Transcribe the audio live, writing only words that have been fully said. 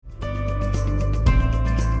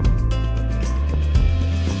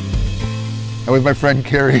with my friend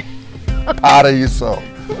Carrie. Paraiso.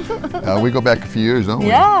 We go back a few years, don't we?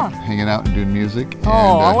 Yeah. Hanging out and doing music.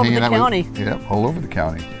 All over the county. All over the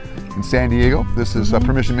county. In San Diego, this is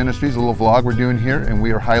Permission Ministries, a little vlog we're doing here, and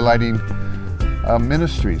we are highlighting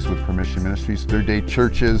ministries with Permission Ministries, Third Day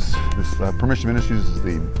Churches. This Permission Ministries is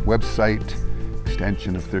the website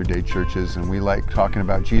extension of Third Day Churches, and we like talking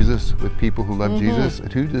about Jesus with people who love Jesus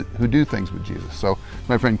and who do things with Jesus. So,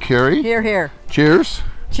 my friend Carrie. Here, here. Cheers.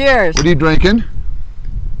 Cheers. What are you drinking?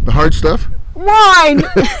 The hard stuff? Wine!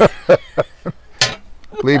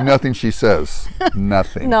 Believe nothing she says.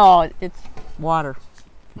 Nothing. No, it's water.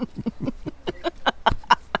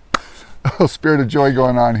 Oh, spirit of joy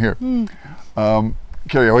going on here.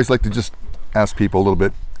 Carrie, I always like to just ask people a little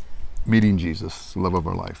bit, meeting Jesus, the love of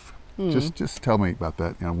our life. Just tell me about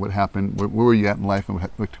that. You know, what happened? Where were you at in life, and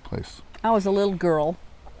what took place? I was a little girl.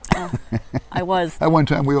 I was. At one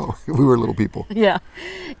time, we were little people. Yeah,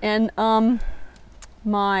 and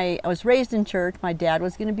I was raised in church. My dad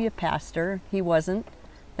was going to be a pastor. He wasn't.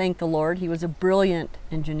 Thank the Lord. He was a brilliant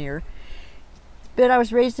engineer. But I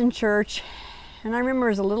was raised in church, and I remember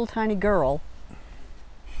as a little tiny girl,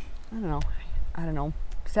 I don't know,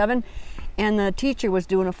 7, and the teacher was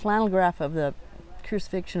doing a flannel graph of the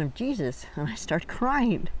crucifixion of Jesus, and I started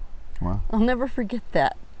crying. Wow. I'll never forget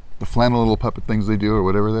that. The flannel little puppet things they do, or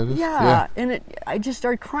whatever that is? Yeah. And I just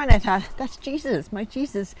started crying. I thought, that's Jesus, my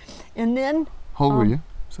Jesus. And then... How old were you?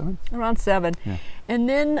 7? Around 7. Yeah. And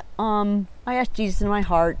then I asked Jesus in my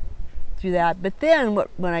heart through that. But then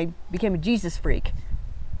when I became a Jesus freak,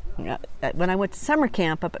 when I went to summer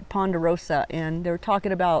camp up at Ponderosa, and they were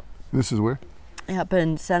talking about... This is where? Up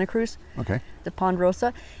in Santa Cruz. Okay. The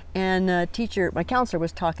Ponderosa. And my counselor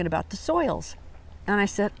was talking about the soils. And I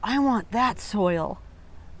said, I want that soil.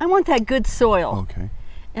 I want that good soil. Okay.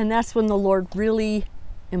 And that's when the Lord really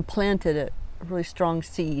implanted a really strong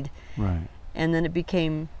seed. Right. And then it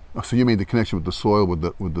became... Oh, so you made the connection with the soil,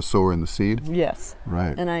 with the sower and the seed? Yes.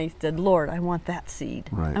 Right. And I said, Lord, I want that seed.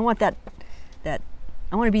 Right. I want that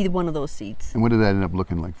I want to be one of those seeds. And what did that end up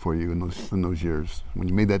looking like for you in those years? When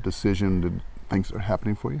you made that decision, did things start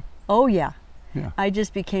happening for you? Oh, yeah. Yeah. I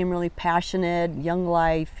just became really passionate, young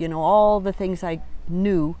life, all the things I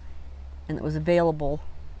knew and that was available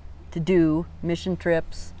to do, mission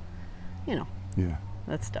trips, Yeah.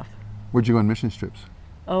 that stuff. Where'd you go on mission trips?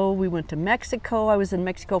 Oh, we went to Mexico. I was in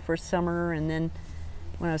Mexico for a summer, and then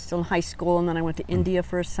when I was still in high school, and then I went to India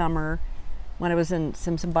for a summer when I was in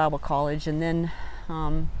Simpson Bible College, and then...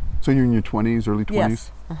 So you're in your 20s, early 20s?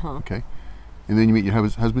 Yes. Okay. And then you meet your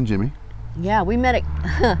husband, Jimmy? Yeah, we met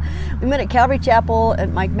at Calvary Chapel at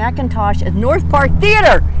Mike McIntosh at North Park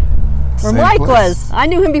Theater, where Same Mike place. was. I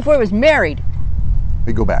knew him before he was married.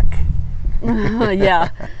 We go back. Yeah.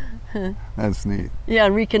 That's neat. Yeah,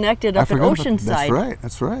 and reconnected up at Oceanside.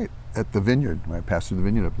 That's right. At the vineyard. I pastored the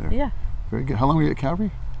vineyard up there. Yeah. Very good. How long were you at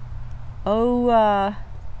Calvary? Oh,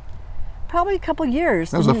 probably a couple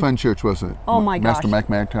years. That was a fun church, wasn't it? Oh my gosh. Master Mike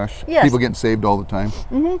McIntosh. Yes. People getting saved all the time.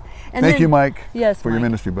 Mm-hmm. Thank you, Mike. Yes, for your Mike.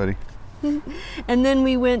 ministry, buddy. And then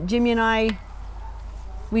we went, Jimmy and I,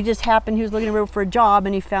 we just happened, he was looking around for a job,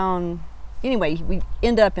 and he found, anyway, we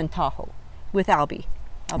ended up in Tahoe with Albie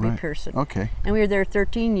Right. Pearson. Okay. And we were there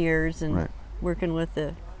 13 years and Right. working with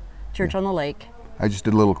the church on the lake. I just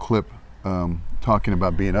did a little clip talking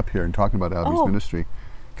about being up here and talking about Albie's ministry.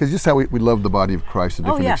 Because just how we love the body of Christ, the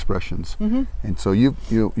different expressions. Mm-hmm. And so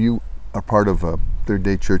you are part of Third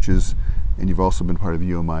Day Churches, and you've also been part of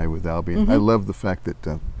UMI with Albie. And I love the fact that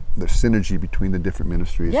there's synergy between the different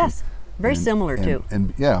ministries. Yes, very similar too.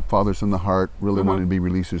 And yeah, fathers in the heart, really wanting to be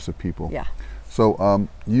releasers of people. Yeah. So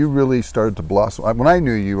you really started to blossom. When I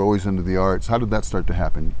knew you were always into the arts, how did that start to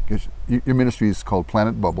happen? Your ministry is called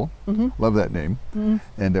Planet Bubble. Love that name.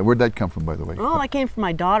 And where'd that come from, by the way? Oh, that came from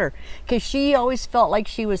my daughter, because she always felt like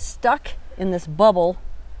she was stuck in this bubble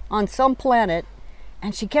on some planet,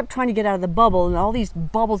 and she kept trying to get out of the bubble, and all these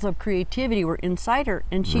bubbles of creativity were inside her,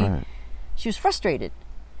 and she was frustrated,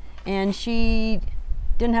 and she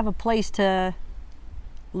didn't have a place to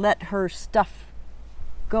let her stuff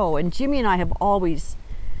go. And Jimmy and I have always,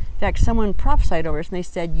 in fact, someone prophesied over us, and they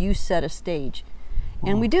said, you set a stage.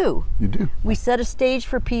 And we do. You do. We set a stage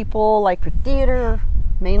for people, like for theater,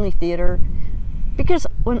 mainly theater, because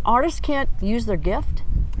when artists can't use their gift,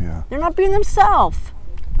 they're not being themselves.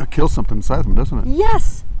 It kills something inside them, doesn't it?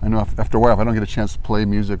 Yes. I know after a while, if I don't get a chance to play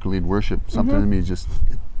music or lead worship, something in me it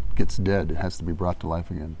gets dead. It has to be brought to life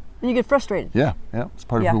again. And you get frustrated. Yeah, it's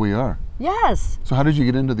part of who we are. Yes. So how did you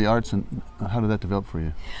get into the arts, and how did that develop for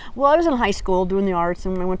you? Well, I was in high school doing the arts,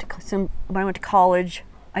 and when I went to college,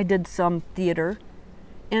 I did some theater,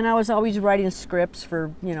 and I was always writing scripts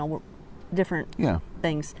for different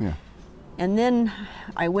things. Yeah. And then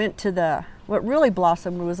I went to what really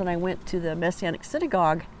blossomed was when I went to the Messianic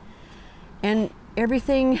Synagogue, and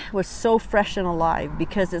everything was so fresh and alive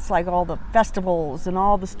because it's like all the festivals and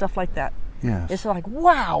all the stuff like that. Yes. It's like,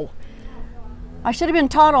 wow, I should have been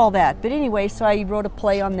taught all that. But anyway, so I wrote a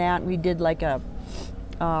play on that, and we did like a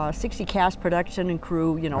 60 cast production and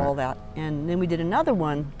crew, you know, all that. And then we did another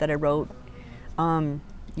one that I wrote,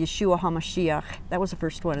 Yeshua HaMashiach. That was the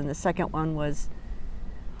first one, and the second one was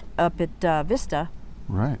up at Vista.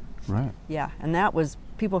 Right. Yeah, and that was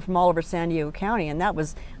people from all over San Diego County, and that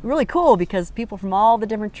was really cool because people from all the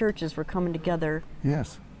different churches were coming together.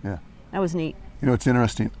 Yes, yeah. That was neat. You know, it's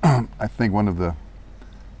interesting. I think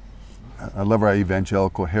I love our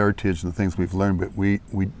evangelical heritage and the things we've learned, but we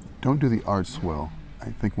don't do the arts well.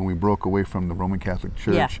 I think when we broke away from the Roman Catholic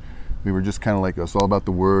Church, we were just kind of like us, all about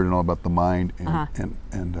the word and all about the mind,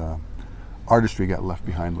 and artistry got left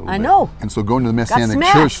behind a little bit. I know. And so going to the Messianic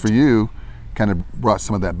Church for you kind of brought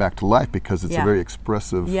some of that back to life because it's a very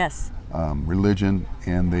expressive religion,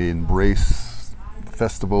 and they embrace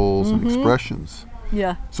festivals and expressions.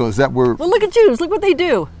 Yeah. So is that where? Well, look at Jews. Look what they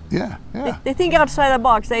do. Yeah. They think outside the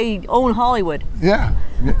box. They own Hollywood. Yeah.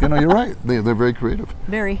 You know, you're right. They're very creative.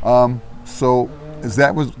 Very. So was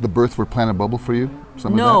the birth for Planet Bubble for you?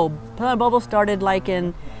 No, Planet Bubble started like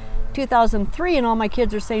in 2003, and all my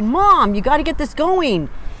kids are saying, "Mom, you got to get this going."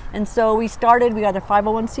 And so we got a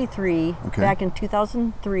 501c3 back in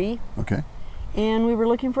 2003. Okay. And we were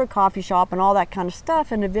looking for a coffee shop and all that kind of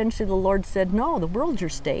stuff. And eventually the Lord said, "No, the world's your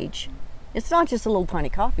stage. It's not just a little tiny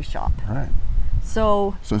coffee shop." Right.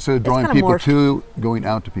 So instead of drawing people to, going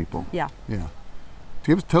out to people. Yeah. Yeah.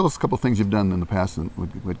 Tell us a couple of things you've done in the past and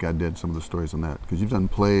what God did, some of the stories on that. Because you've done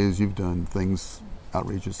plays, you've done things,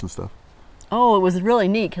 outrageous and stuff. Oh, it was really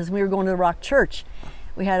neat because we were going to the Rock Church.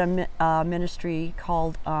 We had a ministry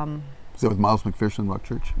called... Is that with Miles McPherson, Rock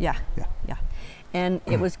Church? Yeah. And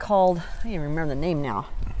it was called, I can't even remember the name now.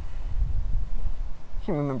 I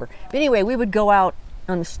can't remember. But anyway, we would go out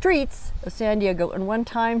on the streets of San Diego, and one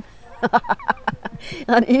time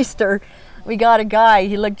on Easter, we got a guy,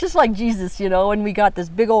 he looked just like Jesus, you know, and we got this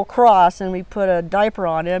big old cross, and we put a diaper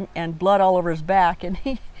on him and blood all over his back, and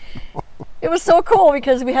it was so cool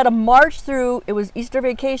because we had to march through, it was Easter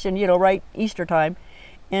vacation, you know, right, Easter time,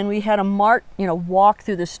 and we had to walk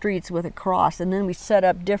through the streets with a cross, and then we set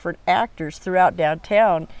up different actors throughout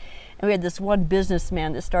downtown, and we had this one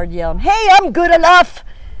businessman that started yelling, "Hey, I'm good enough!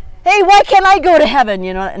 Hey, why can't I go to heaven?"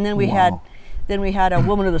 You know, and then we had a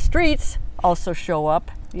woman of the streets also show up,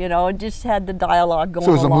 you know, and just had the dialogue going.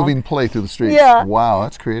 So it was along. A moving play through the streets. Yeah. Wow,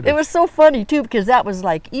 that's creative. It was so funny too because that was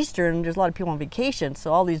like Easter and there's a lot of people on vacation,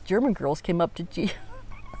 so all these German girls came up to Jesus.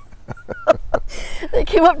 They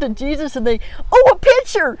came up to Jesus and a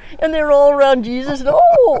picture, and they were all around Jesus and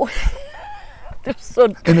they're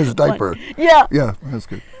so in his diaper. Yeah. Yeah, that's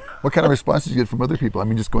good. What kind of responses did you get from other people? I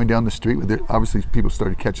mean, just going down the street, obviously people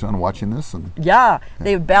started catching on and watching this. Yeah,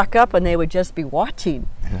 they would back up and they would just be watching.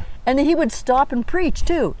 Yeah. And then he would stop and preach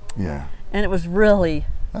too. Yeah. And it was really...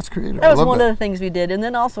 That's creative. That was one of the things we did. And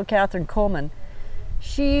then also Catherine Coleman,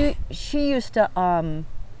 she used to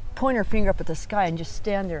point her finger up at the sky and just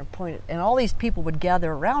stand there and point it. And all these people would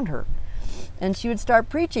gather around her. And she would start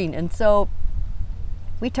preaching. And so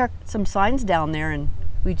we took some signs down there and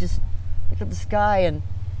we just looked at the sky and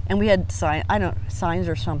we had signs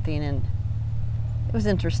or something, and it was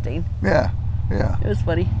interesting. Yeah. It was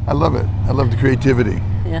funny. I love it. I love the creativity.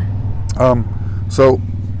 Yeah. So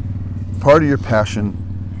part of your passion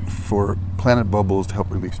for Planet Bubble is to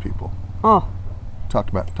help release people. Oh. Talk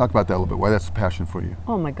about that a little bit. Why that's a passion for you?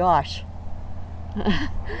 Oh my gosh.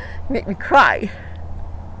 Make me cry.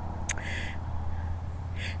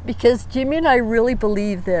 Because Jimmy and I really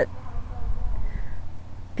believe that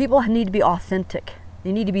people need to be authentic.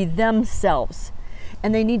 They need to be themselves,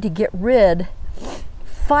 and they need to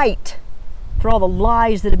fight for all the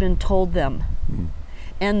lies that have been told them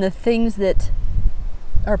and the things that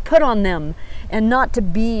are put on them, and not to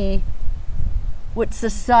be what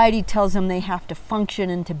society tells them they have to function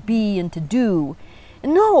and to be and to do.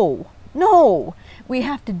 No, we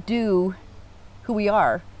have to do who we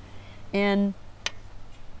are, and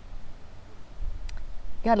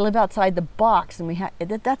got to live outside the box, and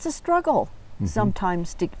that's a struggle.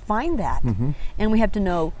 Sometimes to find that. And we have to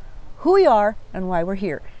know who we are and why we're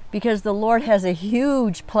here, because the Lord has a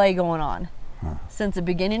huge play going on since the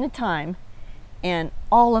beginning of time, and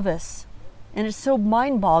all of us, and it's so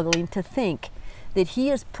mind-boggling to think that He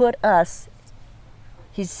has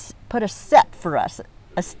He's put a set for us,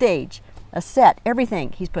 a stage, a set,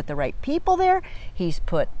 everything. He's put the right people there, He's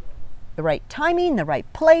put the right timing, the right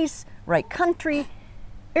place, right country,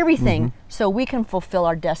 everything, so we can fulfill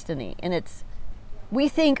our destiny. And we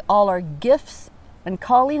think all our gifts and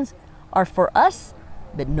callings are for us,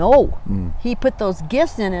 but no. He put those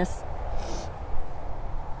gifts in us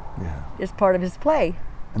as part of his play.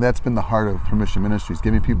 And that's been the heart of Permission Ministries,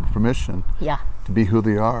 giving people permission to be who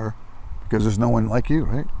they are, because there's no one like you,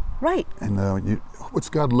 right? Right. And what's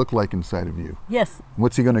God look like inside of you? Yes.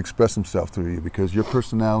 What's he going to express himself through you? Because your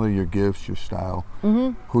personality, your gifts, your style,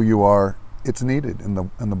 who you are, it's needed in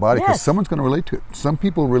the body, because someone's going to relate to it. Some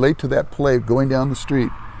people relate to that play going down the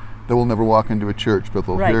street that will never walk into a church, but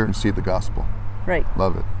they'll hear and see the gospel. Right.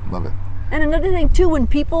 Love it. Love it. And another thing too, when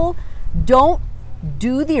people don't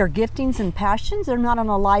do their giftings and passions, they're not an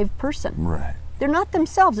alive person. Right. They're not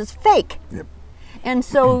themselves. It's fake. Yep. And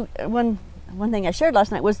so one thing I shared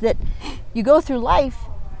last night was that you go through life,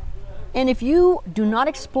 and if you do not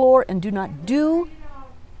explore and do not do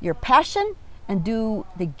your passion and do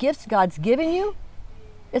the gifts God's given you,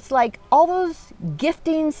 it's like all those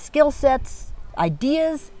giftings, skill sets,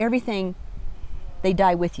 ideas, everything, they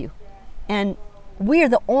die with you. And we are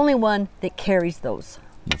the only one that carries those.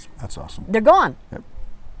 That's awesome. They're gone. Yep.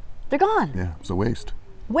 They're gone. Yeah, it's a waste.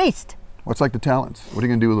 Waste. What's like the talents? What are you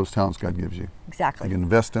going to do with those talents God gives you? Exactly. You can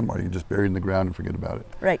invest them, or you can just bury it in the ground and forget about it.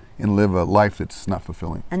 Right. And live a life that's not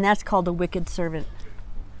fulfilling. And that's called a wicked servant.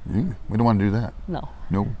 We don't want to do that. No.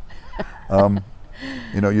 No.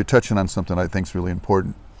 You're touching on something I think is really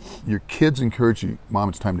important. Your kids encourage you, Mom,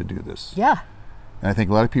 it's time to do this. Yeah. And I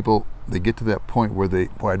think a lot of people, they get to that point where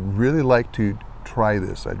I'd really like to try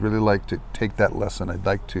this. I'd really like to take that lesson. I'd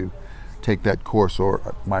like to take that course,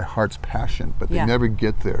 or my heart's passion, but they never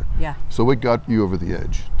get there. Yeah. So what got you over the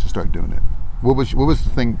edge to start doing it? What was the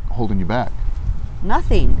thing holding you back?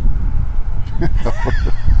 Nothing.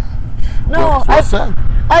 No,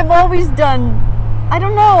 I've always done, I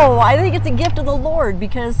don't know, I think it's a gift of the Lord,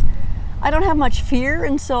 because I don't have much fear,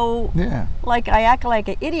 and so like I act like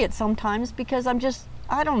an idiot sometimes because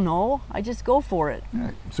I don't know, I just go for it.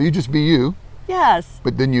 Right. So you just be you. Yes.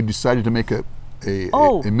 But then you decided to make a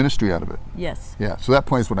ministry out of it. Yes. Yeah. So that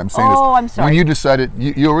point is what I'm saying. I'm sorry. When you decided,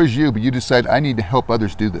 you're always you, but you decide I need to help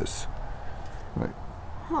others do this. Right.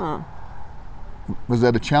 Huh. Was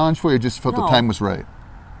that a challenge for you? Or just felt the time was right?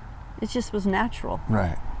 It just was natural.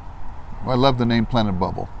 Right. Well, I love the name Planet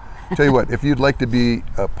Bubble. Tell you what, if you'd like to be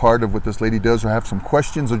a part of what this lady does, or have some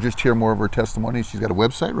questions, or just hear more of her testimony, she's got a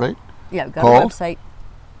website, right? Yeah, we've got a website.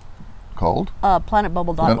 Called?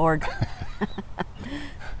 Planetbubble.org.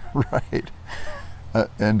 Right.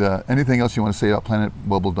 And anything else you want to say about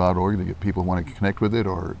planetbubble.org that people want to connect with it,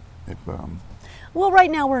 or if? Well, right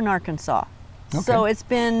now we're in Arkansas, okay. So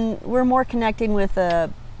we're more connecting with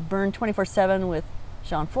Burn 24/7 with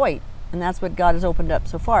Sean Foyt, and that's what God has opened up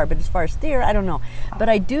so far. But as far as theater, I don't know. But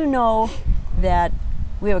I do know that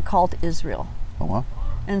we have a call to Israel. Oh wow!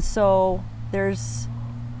 And so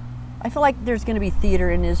I feel like there's going to be theater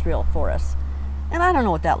in Israel for us, and I don't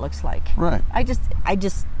know what that looks like. Right. I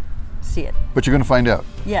just see it. But you're going to find out.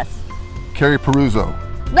 Yes. Carrie Paraiso.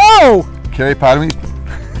 No. Carrie Paraiso.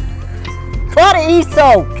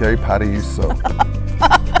 Carrie Paraiso.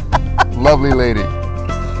 Lovely lady.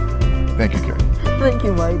 Thank you, Carrie. Thank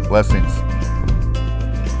you, Mike. Blessings.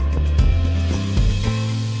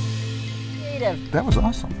 Creative. That was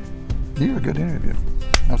awesome. You were a good interview.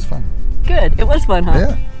 That was fun. Good. It was fun, huh?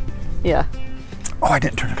 Yeah. Yeah. Oh, I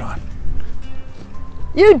didn't turn it on.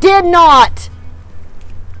 You did not.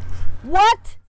 What?